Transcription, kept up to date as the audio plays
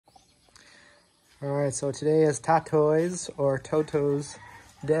All right, so today is Tatoy's or Toto's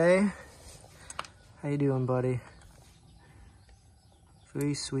day. How you doing, buddy?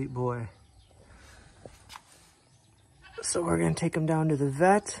 Very sweet boy. So we're gonna take him down to the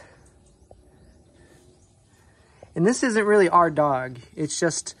vet. And this isn't really our dog. It's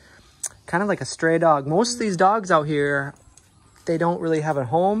just kind of like a stray dog. Most of these dogs out here, they don't really have a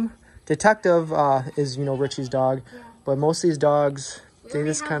home. Detective is, you know, Richie's dog. Yeah. But most of these dogs, they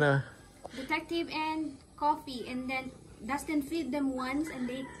just kind of... Detective and Coffee, and then Dustin feed them once and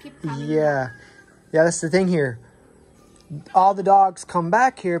they keep coming. Yeah. Yeah, that's the thing here. All the dogs come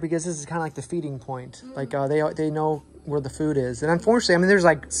back here because this is kind of like the feeding point. Like they know where the food is. And unfortunately, I mean, there's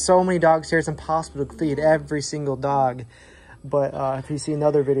like so many dogs here, it's impossible to feed every single dog. But if you see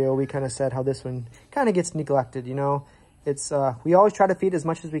another video, we kind of said how this one kind of gets neglected, you know. It's we always try to feed as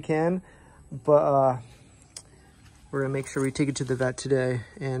much as we can, but we're gonna make sure we take it to the vet today.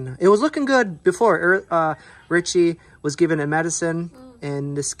 And it was looking good before. Richie was given a medicine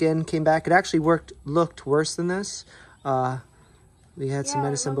and the skin came back. It actually looked worse than this. We had some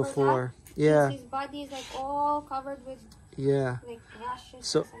medicine before. Yeah. His body is like all covered with like rashes.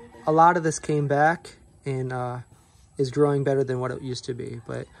 So a lot of this came back and is growing better than what it used to be.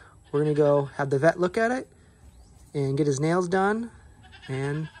 But we're gonna go have the vet look at it and get his nails done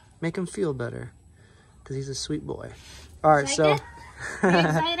and make him feel better because he's a sweet boy. All right, so are you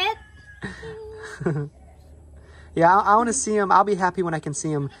excited? Yeah, I want to see him. I'll be happy when I can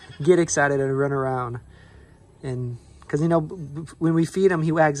see him get excited and run around. And because, you know, when we feed him,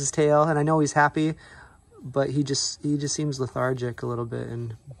 he wags his tail, and I know he's happy, but he just seems lethargic a little bit.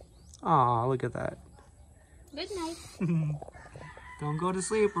 And aw, look at that. Good night. Don't go to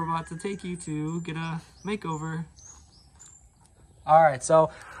sleep. We're about to take you to get a makeover. All right,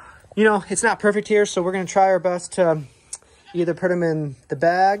 so, you know, it's not perfect here, so we're going to try our best to either put him in the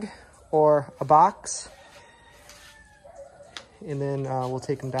bag or a box. And then we'll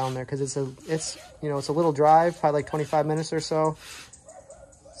take him down there because it's a little drive, probably like 25 minutes or so.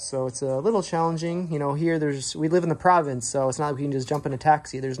 So it's a little challenging. You know, here we live in the province, so it's not like we can just jump in a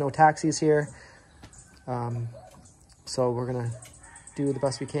taxi. There's no taxis here. So we're gonna do the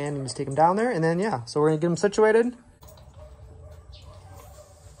best we can and just take him down there. And then yeah, so we're gonna get him situated.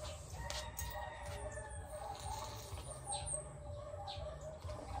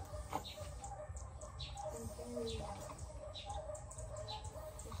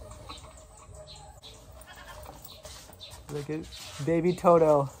 Look at baby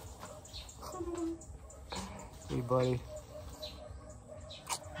Toto. Hey, buddy.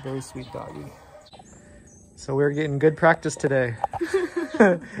 Very sweet doggy. So we're getting good practice today.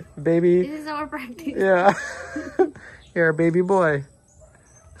 Baby. This is our practice. Yeah. You're a baby boy.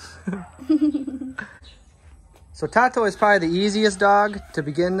 So Tato is probably the easiest dog to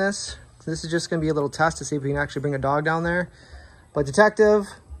begin this. This is just going to be a little test to see if we can actually bring a dog down there. But Detective,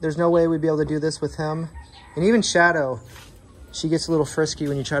 there's no way we'd be able to do this with him. And even Shadow, she gets a little frisky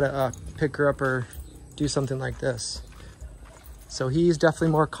when you try to pick her up or do something like this. So he's definitely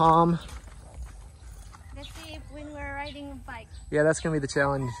more calm. Let's see if when we're riding a bike. Yeah, that's gonna be the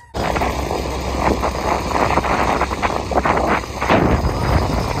challenge.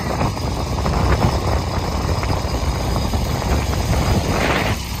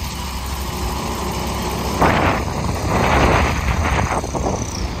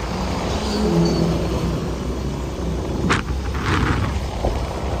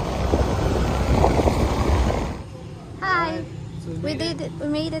 We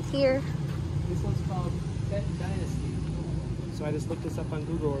made it here. This one's called Pet Dynasty. So I just looked this up on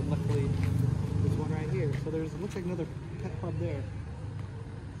Google and luckily there's one right here. So it looks like another pet club there.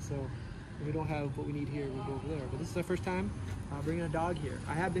 So if we don't have what we need here, we'll go over there. But this is our first time bringing a dog here.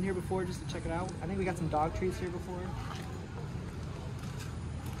 I have been here before just to check it out. I think we got some dog treats here before.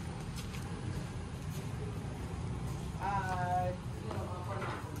 Hi.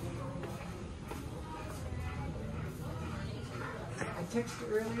 I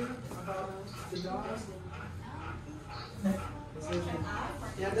texted earlier about the dog.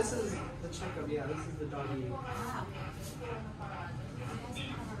 This is the checkup. Yeah, this is the doggy.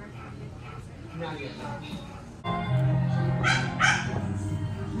 Not yet.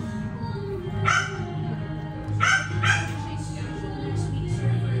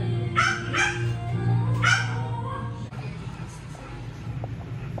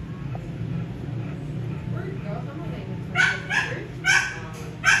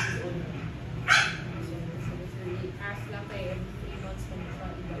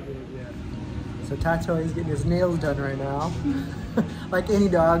 So Tato is getting his nails done right now. Like any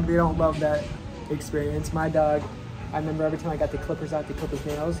dog, they don't love that experience. My dog I remember every time I got the clippers out to clip his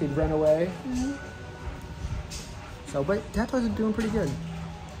nails, he'd run away. So, but Tatoy's doing pretty good.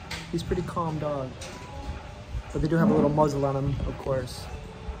 He's a pretty calm dog. But they do have a little muzzle on him, of course.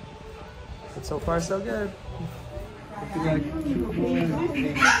 But so far, so good. Hi,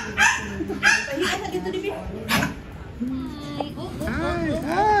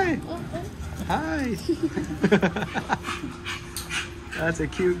 hi, hi. That's a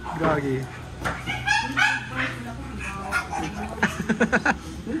cute doggy.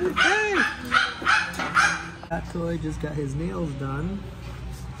 Hey. Tatoy just got his nails done.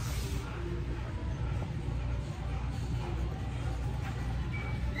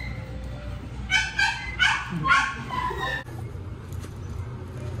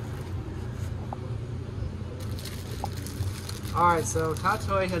 Alright, so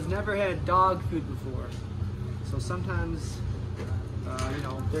Tatoy has never had dog food before. So sometimes, you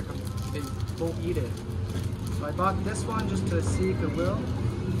know, they won't eat it. So I bought this one just to see if it will.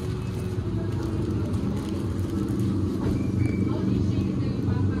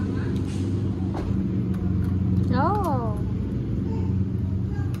 Oh.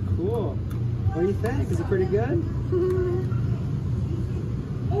 Cool. What do you think? Is it pretty good?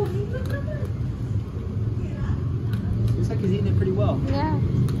 Looks like he's eating it pretty well. Yeah.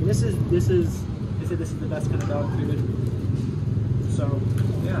 And this is the best kind of dog food. So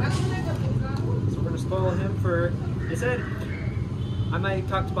yeah. So we're gonna spoil him for. They said I might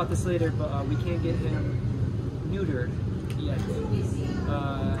talk about this later, but we can't get him neutered yet. We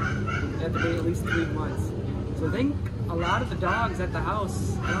have to wait at least 3 months. So I think a lot of the dogs at the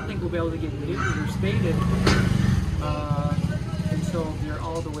house, I don't think we'll be able to get neutered or spaded until they're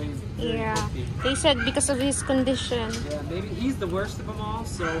all the way very healthy. They said because of his condition. Yeah, maybe he's the worst of them all,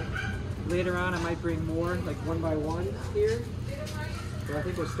 so later on I might bring more, like one by one here. So I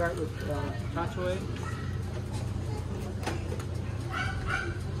think we'll start with Tatoy.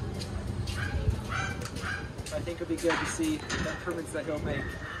 I think it'll be good to see the improvements that he'll make.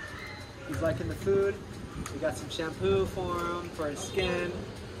 He's liking the food. We got some shampoo for him, for his skin.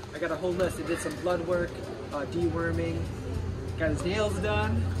 I got a whole list. I did some blood work, deworming, got his nails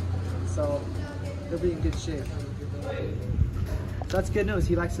done. So he'll be in good shape. So that's good news.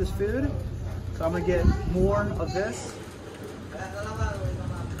 He likes his food. So I'm gonna get more of this. And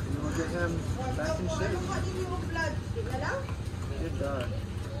we'll get him back in shape. Good dog.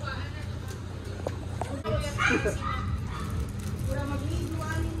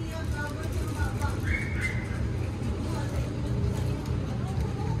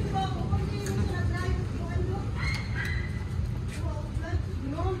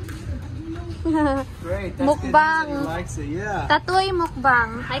 Great, that's Mukbang. Good. He likes it, yeah. Tatoy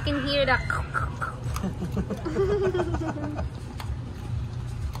mukbang. I can hear that.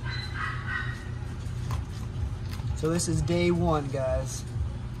 So this is day 1, guys.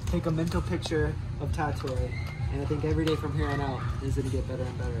 Take a mental picture of Tatoy, and I think every day from here on out is gonna get better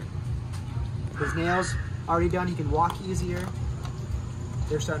and better. His nails already done. He can walk easier.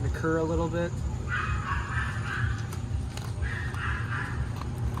 They're starting to curl a little bit.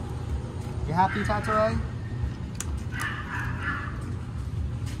 You happy, Tatoy? I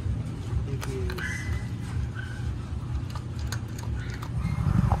think he is.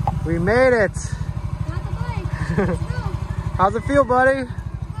 We made it. How's it feel, buddy?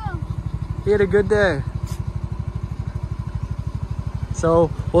 He had a good day.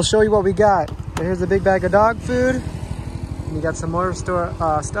 So we'll show you what we got. Here's a big bag of dog food. And you got some more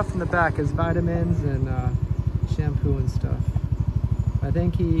stuff in the back, his vitamins and shampoo and stuff. I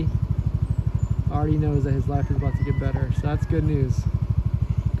think he already knows that his life is about to get better. So that's good news.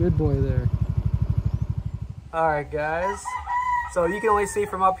 Good boy there. All right, guys. So you can only see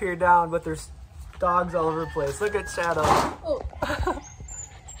from up here down, but there's dogs all over the place. Look at Shadow. Oh.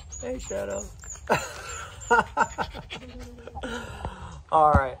 Hey, Shadow.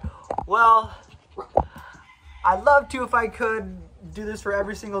 All right. Well, I'd love to if I could do this for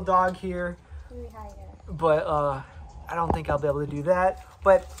every single dog here, but I don't think I'll be able to do that.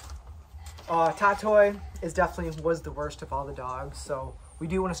 But Tatoy was the worst of all the dogs, so we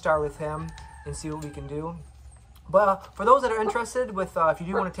do want to start with him and see what we can do. But for those that are interested with, if you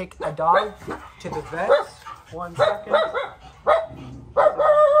do want to take a dog to the vet, 1 second.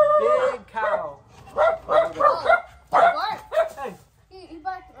 Big cow. Hey.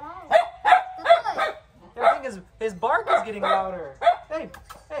 I think his bark is getting louder. Hey,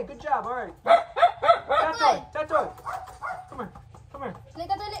 good job. All right. Tatoy. Come here.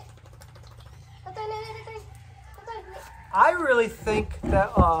 I really think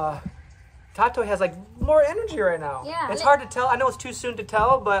that Tatoy has like more energy right now. Yeah. It's hard to tell. I know it's too soon to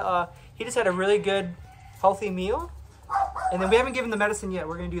tell, but he just had a really good, healthy meal. And then we haven't given the medicine yet.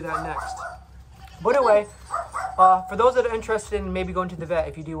 We're going to do that next. But anyway, for those that are interested in maybe going to the vet,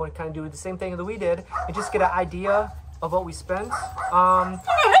 if you do want to kind of do the same thing that we did, and just get an idea of what we spent.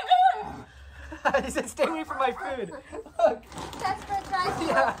 He said, stay away from my food. Look. Casper tries to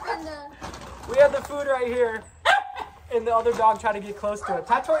open the... We have the food right here. And the other dog tried to get close to it.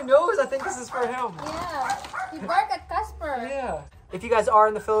 Tatoy knows, I think this is for him. Yeah, he barked at Casper. Yeah. If you guys are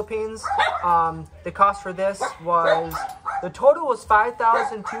in the Philippines, the cost for this was, the total was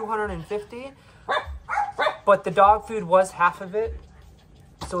 $5,250, but the dog food was half of it.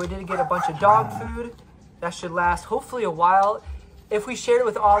 So we did get a bunch of dog food. That should last hopefully a while. If we shared it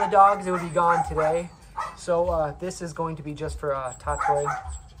with all the dogs, it would be gone today. So this is going to be just for Tatoy.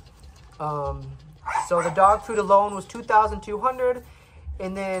 So the dog food alone was $2,200,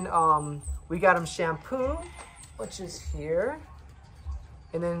 and then we got him shampoo, which is here,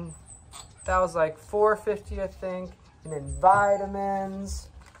 and then that was like $450, I think, and then vitamins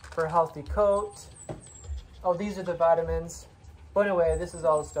for a healthy coat. Oh, these are the vitamins. But anyway, this is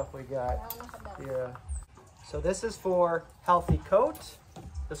all the stuff we got. Yeah. So this is for healthy coat.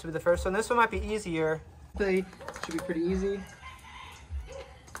 This will be the first one. This one might be easier. It should be pretty easy.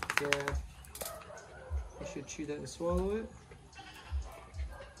 Yeah. You should chew that and swallow it.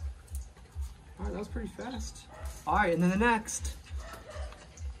 All right, that was pretty fast. All right, and then the next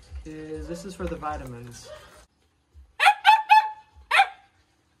is, this is for the vitamins.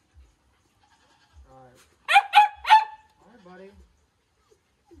 All right, buddy.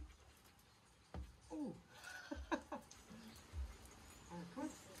 Oh.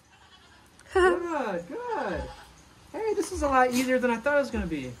 Good, good. Hey, this is a lot easier than I thought it was gonna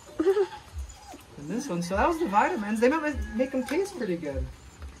be. And this one, so that was the vitamins. They might make them taste pretty good.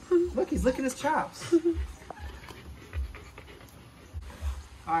 Look, he's licking his chops.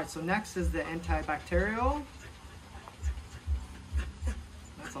 All right, so next is the antibacterial.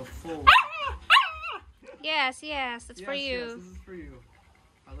 That's a full. Yes, that's for you. Yes, this is for you.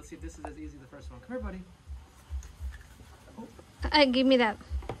 Let's see if this is as easy as the first one. Come here, buddy. Oh. Give me that.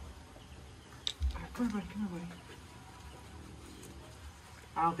 All right, come here, buddy. Come here, buddy.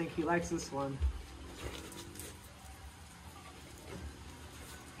 I don't think he likes this one.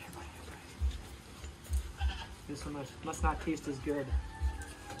 Here, buddy, here, buddy. This one must not taste as good.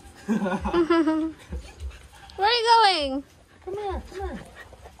 Where are you going? Come here, come here.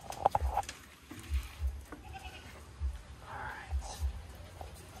 Alright.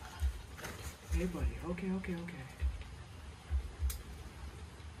 Hey, buddy. Okay.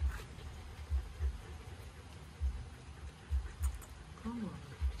 Come on.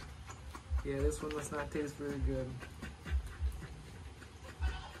 Yeah, this one must not taste very good.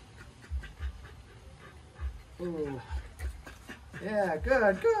 Ooh. Yeah,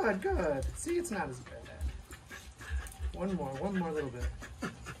 good. See, it's not as bad. One more little bit.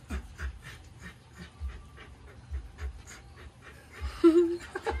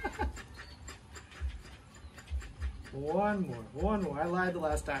 One more. I lied the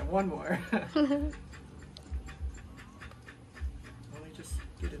last time. One more. Let me just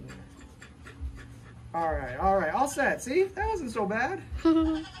get in there. All right, all set. See, that wasn't so bad.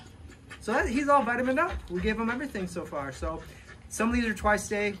 So he's all vitamined up. We gave him everything so far. So some of these are twice a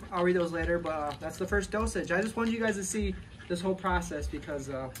day. I'll read those later, but that's the first dosage. I just wanted you guys to see this whole process because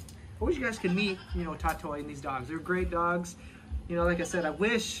I wish you guys could meet, Tatoy and these dogs. They're great dogs. Like I said, I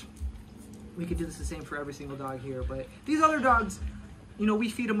wish we could do this the same for every single dog here. But these other dogs, we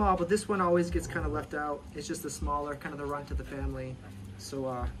feed them all, but this one always gets kind of left out. It's just the smaller, kind of the runt of the family.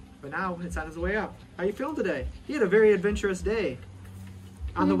 So, but now it's on his way up. How you feeling today? He had a very adventurous day.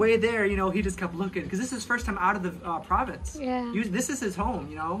 On the way there, he just kept looking because this is his first time out of the province. Yeah. This is his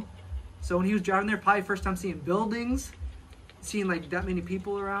home, So when he was driving there, probably first time seeing buildings, seeing like that many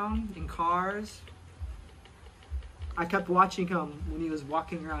people around in cars. I kept watching him when he was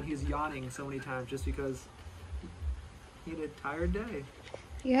walking around. He was yawning so many times just because he had a tired day.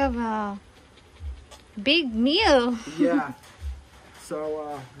 You have a big meal. Yeah.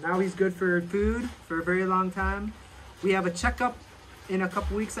 So now he's good for food for a very long time. We have a checkup in a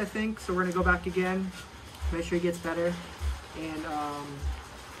couple weeks, I think. So we're gonna go back again, make sure he gets better. And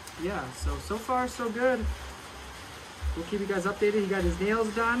yeah, so far so good. We'll keep you guys updated. He got his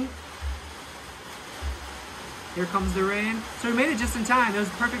nails done. Here comes the rain. So we made it just in time. It was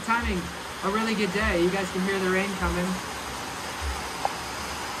perfect timing. A really good day. You guys can hear the rain coming.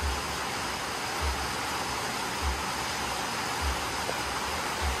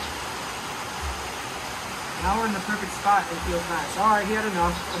 Now we're in the perfect spot. It feels nice. All right, he had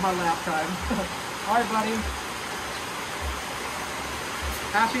enough of my lap time. All right, buddy.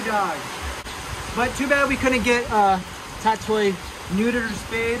 Happy dog. But too bad we couldn't get tatoy neutered or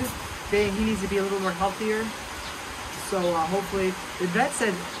spayed. He needs to be a little more healthier. So hopefully, the vet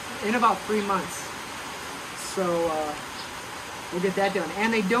said in about 3 months. So we'll get that done.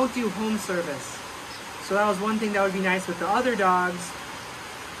 And they don't do home service. So that was one thing that would be nice with the other dogs.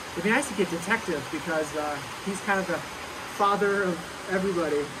 It'd be nice to get Detective because he's kind of the father of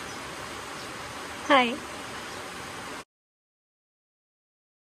everybody. Hi.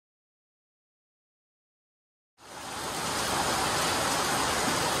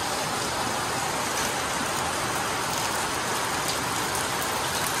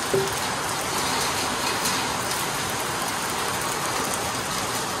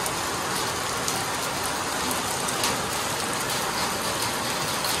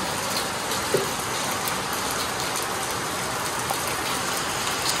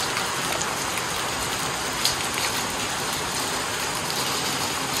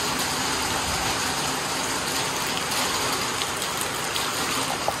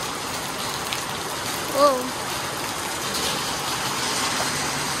 Whoa.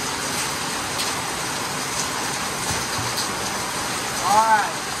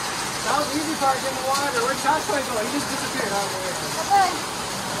 Alright. That was the easy part, getting the water. Where'd Tatoy go? He just disappeared out of the way. Okay.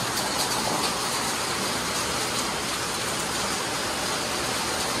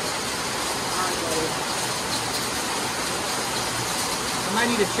 Alright, buddy. I might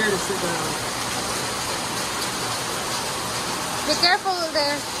need a chair to sit down. Be careful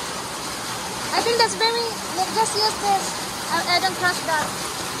there. I think that's very. Just use this. I don't trust that.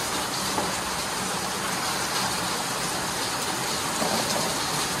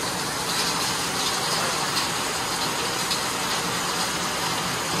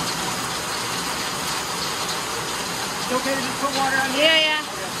 It's okay to just put water on you? Yeah.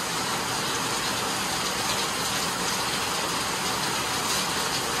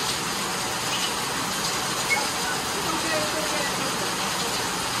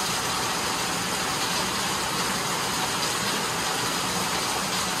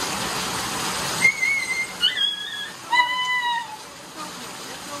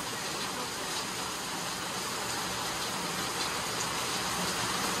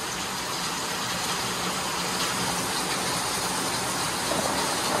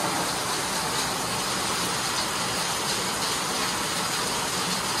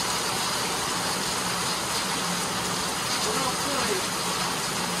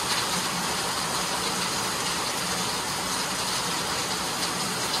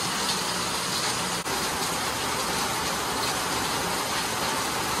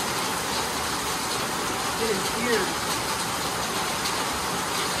 Weird.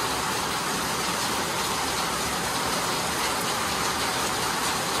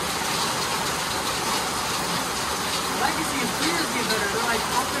 I like to see his ears get better. They're like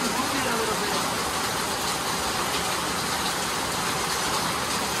up and moving a little bit.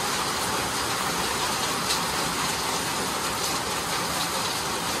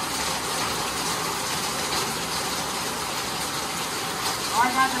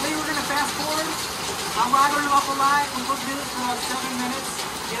 Alright guys, I think we're gonna fast forward. I'm bothering him up a lot. We'll do this for about 7 minutes.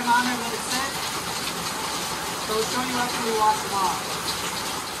 Get him on there, let it sit. So we'll show you after we wash him off.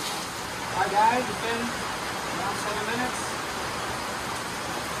 Alright guys, it's been around 7 minutes.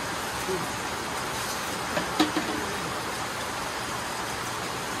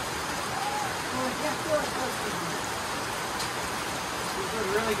 He's doing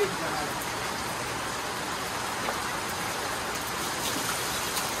a really good job.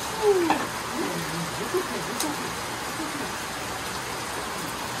 It's okay.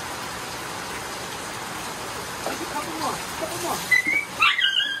 Just a couple more. It's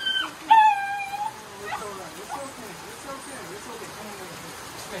alright. It's okay. Come on,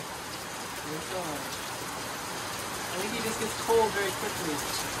 okay. It's alright. I think he just gets cold very quickly.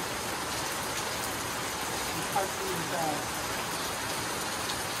 He's parts really fast.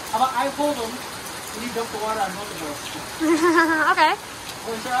 How about I hold him and you dump the water on both of us? Okay.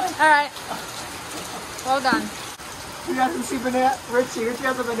 Want to try? Alright. Well done. You guys can see banana. Richie, here she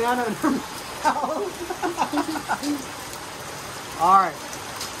has a banana in her mouth. Alright.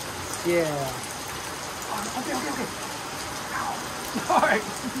 Yeah. Okay. Alright.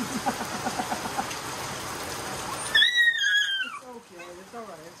 It's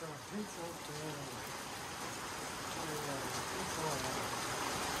alright. It's alright.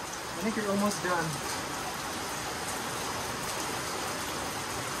 I think you're almost done.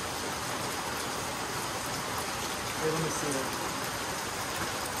 Wait, let me see it.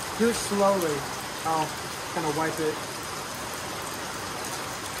 Do it slowly. I'll kind of wipe it.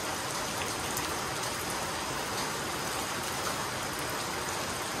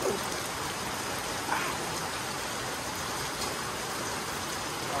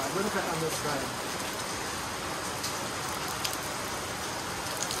 A little bit on this side.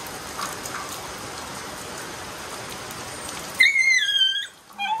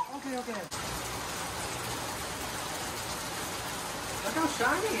 Okay, okay. Look how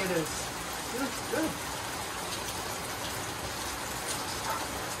shiny it is. It looks good.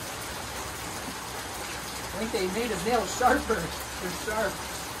 I think they made his nails sharper. They're sharp.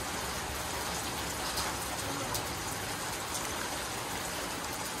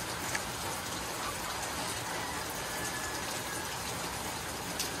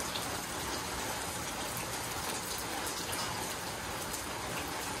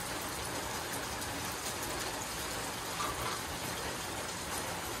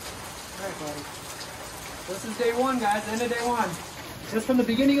 Alright, buddy. This is day one, guys. End of day one. Just from the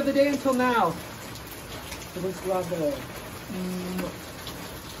beginning of the day until now. It looks lovely.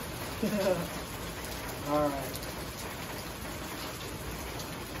 All right.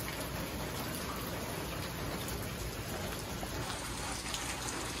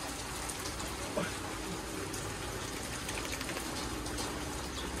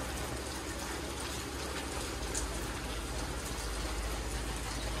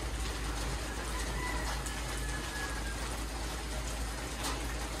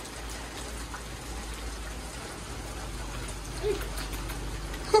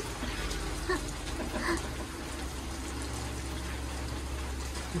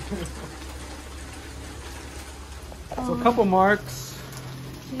 So a couple marks.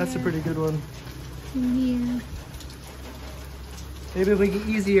 That's a pretty good one. Yeah. Maybe it'll make it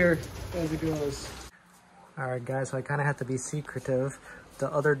easier as it goes. All right, guys, so I kind of have to be secretive.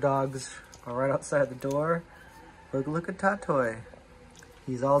 The other dogs are right outside the door. Look at Tatoy.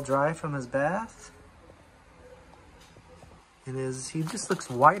 He's all dry from his bath. And he just looks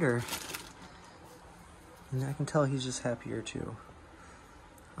whiter. And I can tell he's just happier too.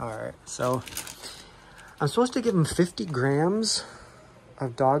 All right, so I'm supposed to give him 50 grams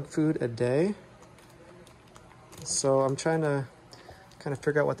of dog food a day. So I'm trying to kind of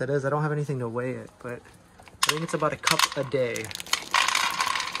figure out what that is. I don't have anything to weigh it, but I think it's about a cup a day.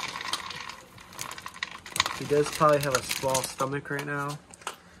 He does probably have a small stomach right now,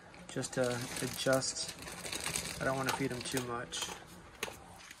 just to adjust. I don't want to feed him too much.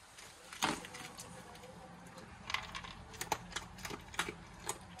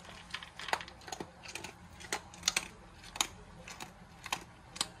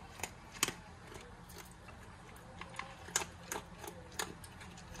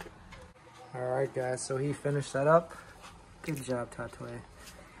 Alright guys, so he finished that up. Good job, Tatoy.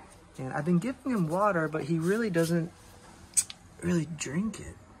 And I've been giving him water, but he really doesn't really drink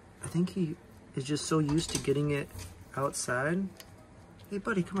it. I think he is just so used to getting it outside. Hey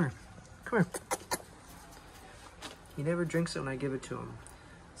buddy, come here. Come here. He never drinks it when I give it to him.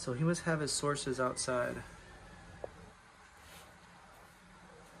 So he must have his sources outside.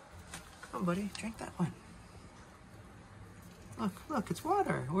 Come on buddy, drink that one. Look, it's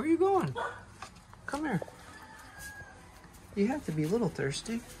water. Where are you going? Come here. You have to be a little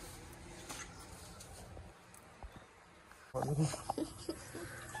thirsty. Oh,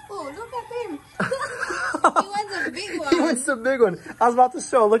 look at him. He wants a big one. He wants a big one. I was about to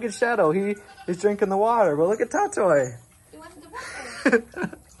show. Look at Shadow. He is drinking the water. But look at Tatoy. He wants the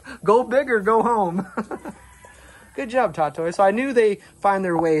water. Go big or go home. Good job, Tatoy. So I knew they find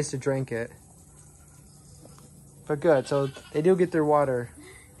their ways to drink it. But good, so they do get their water.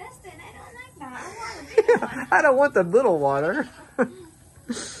 Dustin, I don't like that. I want a big one. I don't want the little water.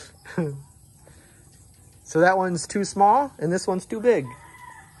 So that one's too small, and this one's too big.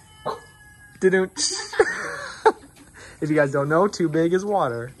 Didn't. If you guys don't know, too big is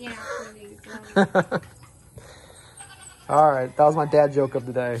water. Yeah, All right, that was my dad joke of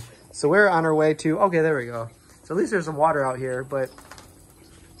the day. So we're on our way to, okay, there we go. So at least there's some water out here, but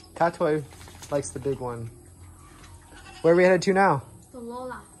Tatoy likes the big one. Where are we headed to now? To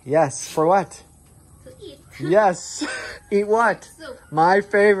Lola. Yes, for what? To eat. Yes, eat what? Soup. My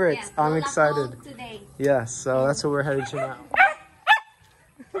favorite. Yes, I'm Lola excited. home today. Yes, so that's what we're headed to now.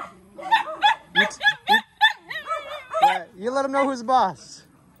 Yeah, you let him know who's boss.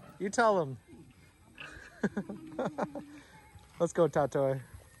 You tell him. Let's go, Tatoy.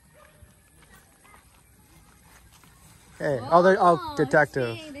 Hey, oh,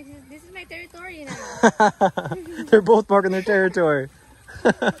 detective. This is my territory now. They're both marking their territory.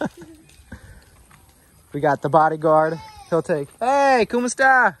 We got the bodyguard. He'll take. Hey,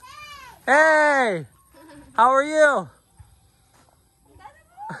 Kumasta. Hey, how are you?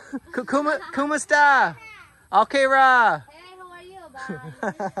 Kumasta. Okay, Ra. Hey, how are you?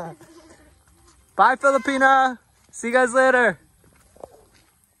 Bye. Bye, Filipina. See you guys later.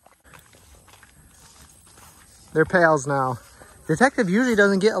 They're pals now. Detective usually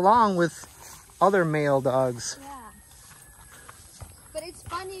doesn't get along with other male dogs. Yeah. But it's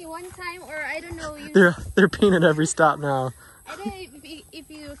funny, one time, or I don't know. They're peeing at every stop now. I don't know if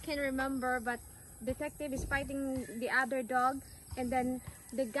you can remember, but Detective is fighting the other dog, and then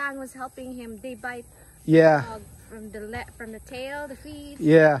the gang was helping him. They bite the dog from the tail, the feet.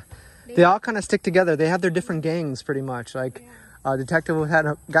 Yeah. They all kind of stick together. They have their different gangs pretty much. Like Detective had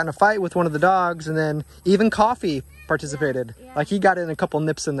gotten a fight with one of the dogs, and then even Coffee participated. Yeah. Like he got in a couple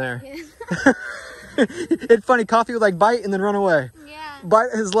nips in there. Yeah. It's funny, Coffee would like bite and then run away. Yeah.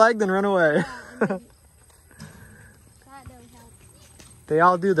 Bite his leg, then run away. Yeah, They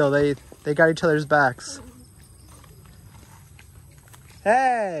all do though. They got each other's backs.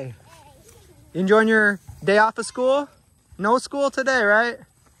 Hey! You enjoying your day off of school? No school today, right?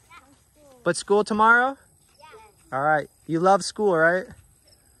 But school tomorrow? Yeah. All right. You love school, right?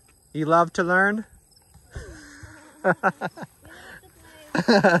 You love to learn?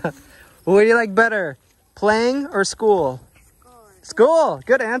 What do you like better? Playing or school? School.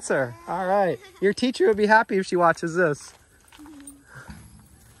 Good answer. All right. Your teacher would be happy if she watches this.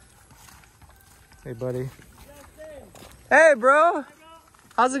 Hey, buddy. Hey, bro.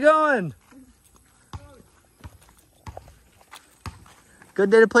 How's it going?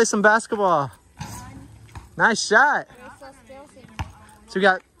 Good day to play some basketball. Nice shot. So we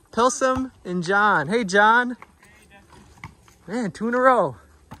got Pilsum and John. Hey, John. Man, 2 in a row.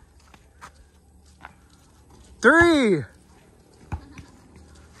 3.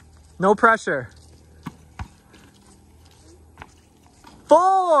 No pressure.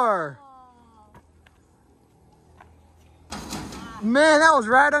 4. Man, that was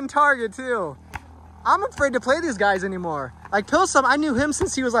right on target too. I'm afraid to play these guys anymore. Like Pilsum, I knew him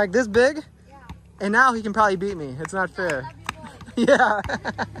since he was like this big. Yeah. And now he can probably beat me. It's not fair. Yeah.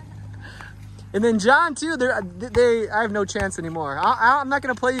 And then John too, I have no chance anymore. I'm not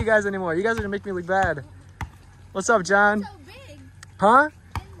gonna play you guys anymore. You guys are gonna make me look bad. What's up, John? So big. Huh?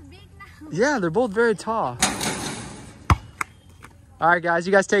 Big now. Yeah, they're both very tall. All right, guys,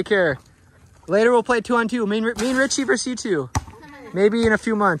 you guys take care. Later we'll play 2-on-2. Me and Richie versus you two. Maybe in a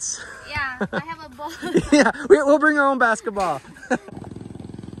few months. Yeah, I have a ball. Yeah, we'll bring our own basketball.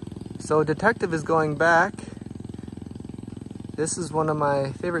 So Detective is going back. This is one of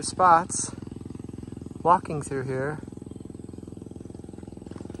my favorite spots. Walking through here.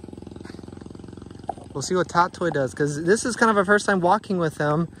 We'll see what Tatoy does, because this is kind of our first time walking with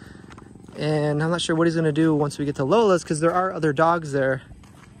him. And I'm not sure what he's going to do once we get to Lola's, because there are other dogs there.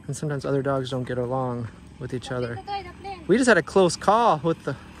 And sometimes other dogs don't get along with each other. We just had a close call with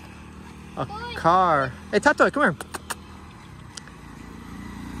a car. Hey, Tatoy, come here.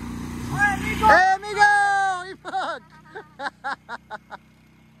 Hey, amigo!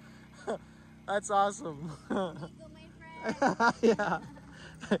 That's awesome. Yeah.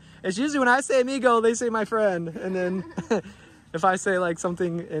 It's usually when I say amigo, they say my friend. And then if I say like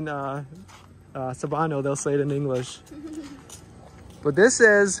something in Sabano, they'll say it in English. But this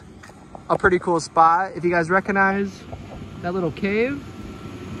is a pretty cool spot. If you guys recognize that little cave.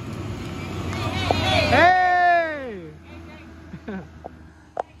 Hey!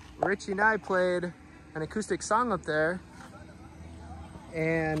 Richie and I played an acoustic song up there.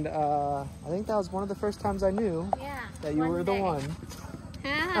 And I think that was one of the first times I knew that you were the one.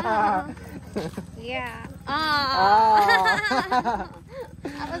 Yeah. I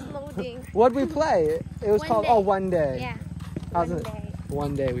was loading. What'd we play? It was called One Day. Yeah.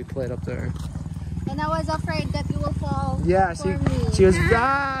 One day we played up there. And I was afraid that you will fall. Yeah, for me. she was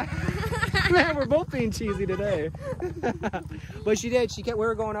man, we're both being cheesy today. But she did. We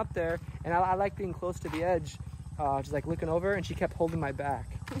were going up there, and I like being close to the edge, just like looking over, and she kept holding my back.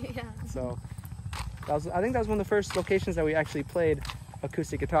 Yeah. So I think that was one of the first locations that we actually played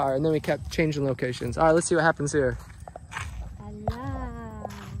acoustic guitar, and then we kept changing locations. All right, let's see what happens here.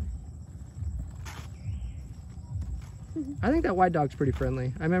 I think that white dog's pretty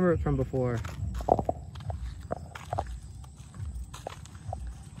friendly. I remember it from before.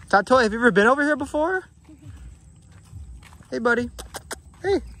 Tatoy, have you ever been over here before? Hey, buddy.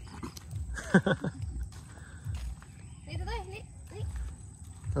 Hey.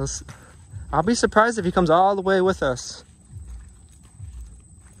 I'll be surprised if he comes all the way with us.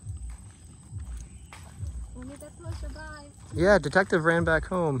 Yeah, Detective ran back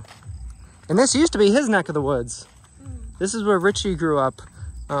home. And this used to be his neck of the woods. This is where Richie grew up,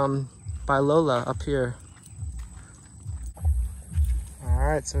 by Lola up here. All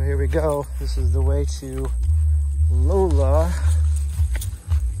right, so here we go. This is the way to Lola.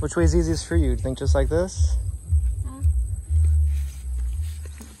 Which way is easiest for you? Do you think just like this?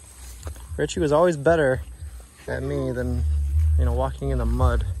 Richie was always better at me than, you know, walking in the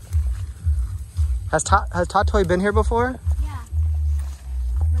mud. Has Tatoy been here before? Yeah.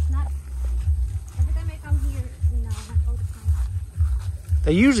 But not every time I come here, no, not all the time.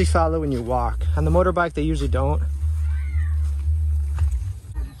 They usually follow when you walk. On the motorbike, they usually don't.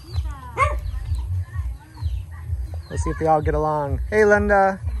 Let's see if they all get along. Hey,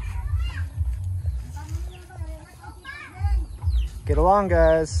 Linda. Get along,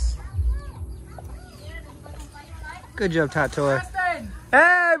 guys. Good job, Tatoy. Dustin!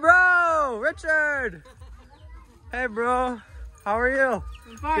 Hey, bro! Richard! Hey, bro. How are you?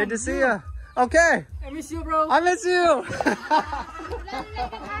 I'm fine. Good to see you. Okay. I miss you, bro. I miss you.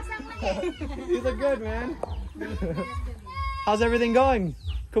 You look good, man. How's everything going?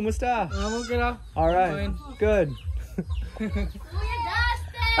 Kumusta? I'm okay na. All right. Fine. Good.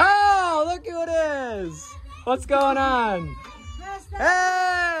 Oh, look who it is. What's going on?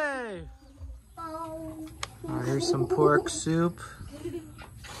 Hey! Here's some pork soup.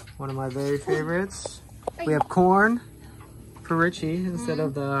 One of my very favorites. We have corn for Richie instead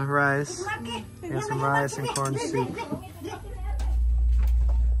of the rice. We have some rice and corn soup.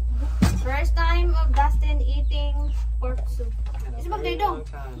 First time of Dustin eating pork soup. It's Long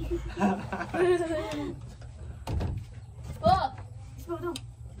time. Oh!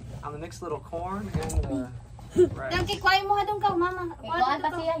 On the mixed little corn and the rice. Dang, kikuhain mo hadong ka, mama. Ikuan pa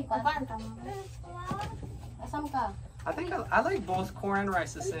siya, ikuan. Ikuan ka, mama. Asam ka? I think I like both corn and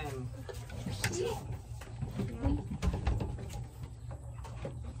rice the same.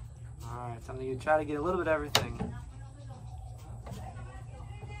 Alright, so I'm going to try to get a little bit of everything.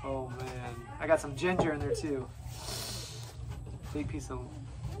 Oh man, I got some ginger in there too. Big piece of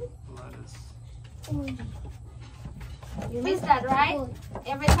lettuce. You miss that, right?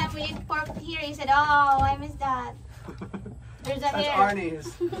 Every time we eat pork here, you said, oh, I miss that. There's a That's hair. Arnie's.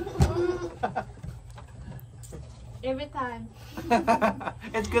 Every time.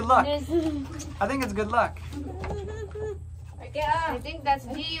 It's good luck. There's... I think it's good luck. I think that's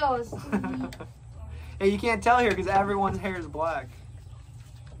Gio's. Hey, you can't tell here because everyone's hair is black.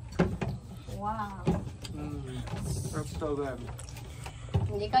 Wow. That's so good.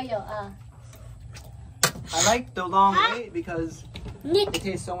 Hindi kayo, I like the long wait because it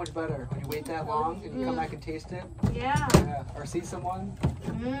tastes so much better when you wait that long and you come back and taste it. Yeah. Yeah. Or see someone.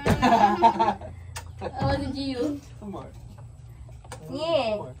 Oh, did you? Come on.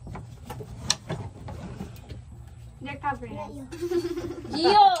 Yeah. They're covered.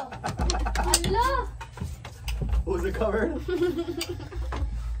 Gio! Hello! Was it covered?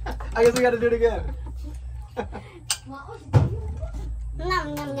 I guess we gotta do it again.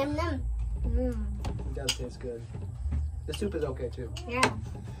 Nom, nom, nom, nom. It does taste good. The soup is okay too. Yeah.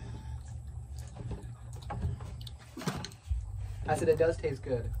 I said it does taste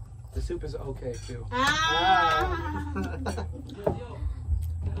good. The soup is okay too.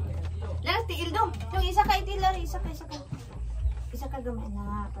 Lalas, tiil dong. Yung isa ka itil, isa ka. Isa ka gamay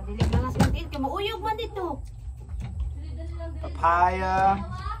na. Padilig na nga sa tiil. Kaya mauyog man dito. Papaya.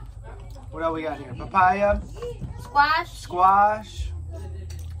 What else we got here? Papaya. Squash. Squash.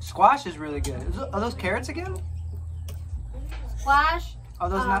 Squash is really good. Are those carrots again? Squash. Are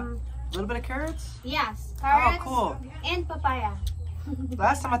those not a little bit of carrots? Yes. Carrots. Oh, cool. And papaya.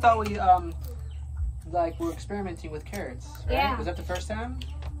 Last time I thought we like were experimenting with carrots. Right? Yeah. Was that the first time?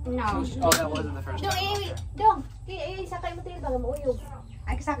 No. Oh, that wasn't the first Dong, time. dong. Isa ka mo tiil baga mauyog.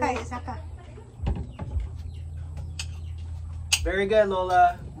 Ay, isa ka. Very good,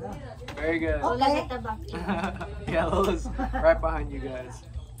 Lola. Very good. Lola sa taba. Yeah, Lola's right behind you guys.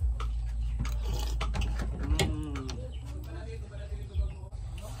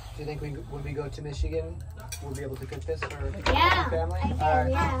 Do you think when we go to Michigan, we'll be able to cook this for the family? I can, All right.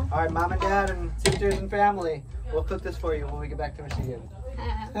 yeah. All right, Mom and Dad and sisters and family, we'll cook this for you when we get back to Michigan.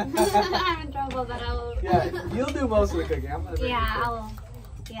 I'm in trouble, but I will. Yeah, you'll do most of the cooking. I'm gonna make Yeah, it I will.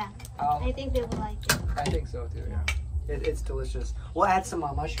 Yeah. I'll- I think they will like it. I think so too. Yeah, it's delicious. We'll add some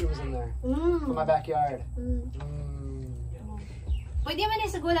mushrooms in there from my backyard. Pwede man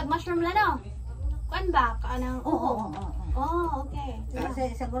sa gulag mushroom lang, no? Kuan ba? Kanang uho. Oh, okay.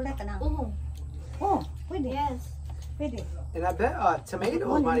 Sa gulay ka na. Uho. Oh, pwede. Yes. Pwede. And I bet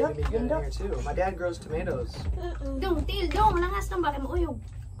tomatoes might even be good in here too. My dad grows tomatoes. Dong, til, dong. Langas kang bakit mauyog.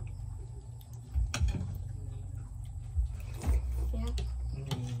 Yeah.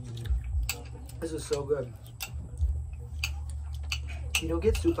 This is so good. You don't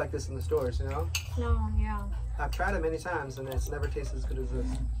get soup like this in the stores, you know? No, yeah. I've tried it many times and it's never tasted as good as this.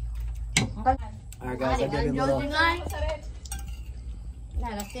 Alright guys, I did a little.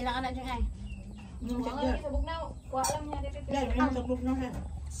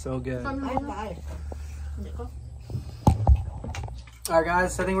 So good. Alright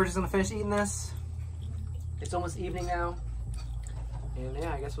guys, so I think we're just gonna finish eating this. It's almost evening now. And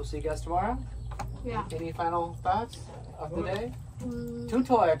yeah, I guess we'll see you guys tomorrow. Yeah. Any final thoughts of the day?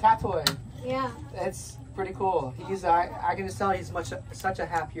 Tatoy or tatoy. Yeah. It's pretty cool. I can just tell he's such a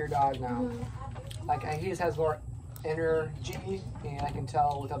happier dog now. Like he just has more energy, and I can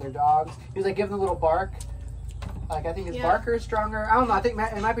tell with other dogs. He was like giving a little bark. Like I think his barker is stronger. I don't know. I think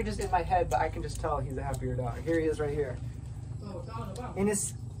it might be just in my head, but I can just tell he's a happier dog. Here he is right here. And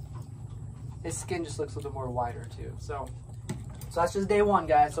his skin just looks a little more wider too. So that's just day one,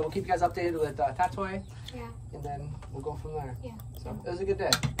 guys. So we'll keep you guys updated with tatoy. Yeah. And then we'll go from there. Yeah. So it was a good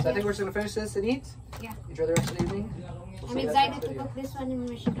day. So I think we're just gonna finish this and eat. Yeah. Enjoy the rest of the evening. I'm excited to cook this one in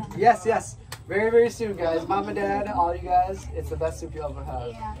Michigan. Yes, yes. Very, very soon, guys. Mom and Dad, all you guys, it's the best soup you'll ever have.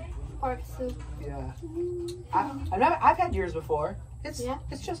 Yeah. Pork soup. Yeah. I've had yours before. It's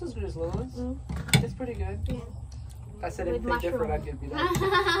just as good as Lula's. It's pretty good. Yeah. If I said anything different, I'd give you that.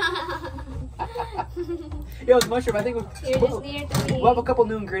 that. Yo, it's mushroom. I think You're just near to me. we'll have a couple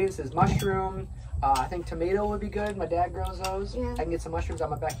new ingredients. There's mushroom. I think tomato would be good. My dad grows those. Yeah. I can get some mushrooms out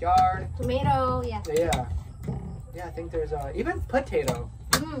my backyard. Tomato, yeah. Yeah. Yeah, I think there's even potato.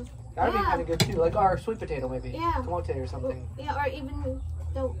 Mm. That would be kind of good too. Like our sweet potato maybe. Yeah. Kamote or something. Yeah, or even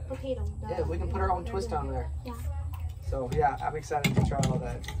the potato. Yeah, we can put our own twist on there. Yeah. So yeah, I'm excited to try all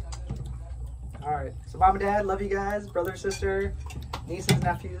that. All right. So mom and dad, love you guys. Brother, sister, nieces,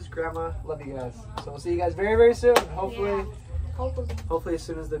 nephews, grandma, love you guys. So we'll see you guys very, very soon. Hopefully. Yeah. Hopefully as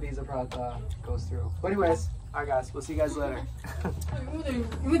soon as the visa goes through. But anyways, all right guys, we'll see you guys later.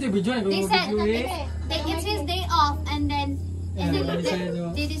 They said it's his day off, and then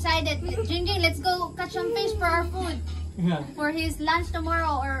they decided, Jingjing, let's go catch some fish for our food. For his lunch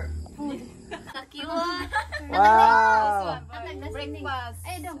tomorrow or food. Wow. Breakfast.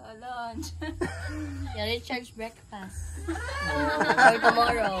 Lunch. Yeah, Richard's breakfast. For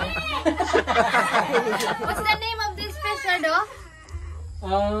tomorrow. What's the name of this fish, Ardo?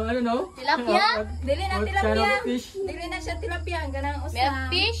 I don't know. Tilapia? Dili na tilapia. Dili na siya tilapia. Ganang usa.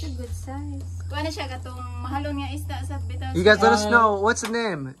 Fish? Good size. Kuha na siya katong mahalon nga isda sa bitaw. You guys let us know what's the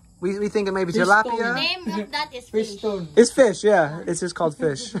name. We think it may be tilapia. The name of that is fish. It's fish, yeah. It's just called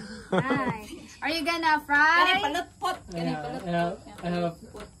fish. Nice. Are you gonna fry? Palutpot. I have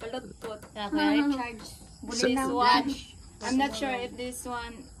Palutpot. Richard's Watch. I'm not sure if this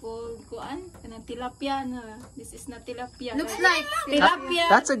one called tilapia. No, this is not tilapia. Looks like tilapia.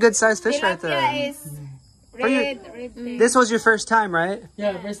 That's a good sized fish right there. Tilapia is red. This was your first time, right?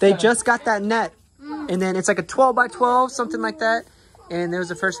 yeah, first They time. just got that net. And then it's like a 12 by 12, something like that. And it was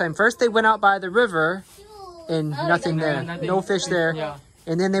the first time. First they went out by the river and nothing there. No fish there. Yeah.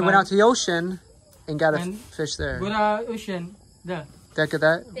 And then they went out to the ocean and got a fish there. Good ocean. Yeah. Look at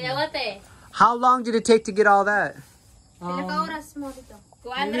that. Tiawate. How long did it take to get all that? Pinaka-oras mo dito.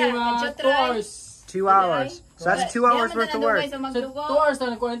 Maybe 2 hours. 2 hours. So that's 2 hours worth of work. So 2 hours na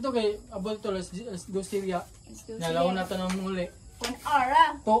nakuha ito kay abot to let's go Syria. Nalaw na ito ng muli. 1 hour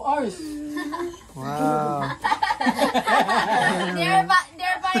ah. 2 hours. Wow.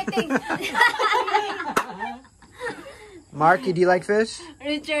 They're fighting. Marky, do you like fish?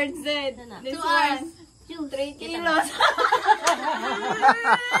 Richard said, this 2 hours. one, 3 kilos.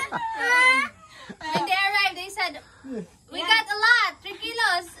 When they arrived, they said, we got a lot, 3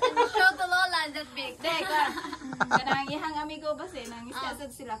 kilos. And they showed the Lola that big. Kanang ihang amigo ba siya, nang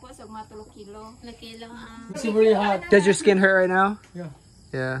isasad sila ko sa mga 3 kilo. 3 kilo. It's really hot. Does your skin hurt right now? Yeah.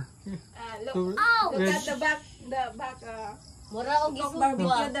 Yeah. Look at the back, Mura og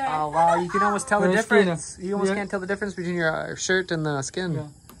barbecue there. Oh wow, you can almost tell the Your difference. skin. You almost Yeah. can't tell the difference between your shirt and the skin.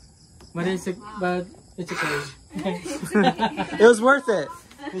 Yeah. But it's okay. It was worth it.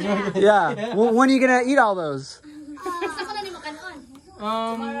 Yeah. When are you gonna eat all those?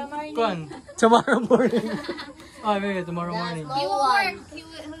 Kwan. Tomorrow morning. Oh, maybe tomorrow morning. He will work. He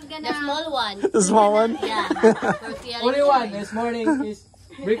will gonna... The small one. The small one. Yeah. Only one this morning is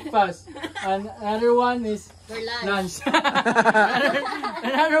breakfast, and another one is For lunch. lunch.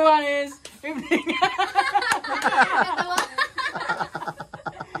 Another one is evening.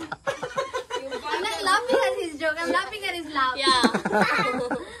 I'm not laughing at his joke. I'm laughing at his laugh. Yeah.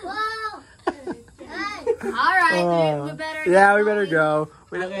 Wow. Alright, we better Yeah, we better go.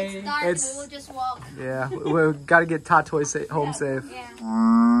 Okay. Dark, It's- we will just walk. Yeah, we gotta get Tatoy home safe. Yeah.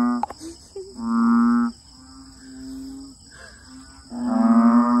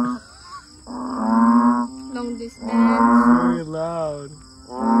 Long distance. Very loud.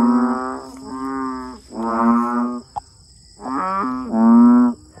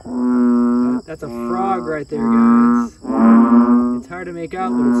 That's a frog right there, guys. It's hard to make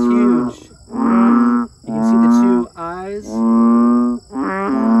out, but it's huge. You can eyes.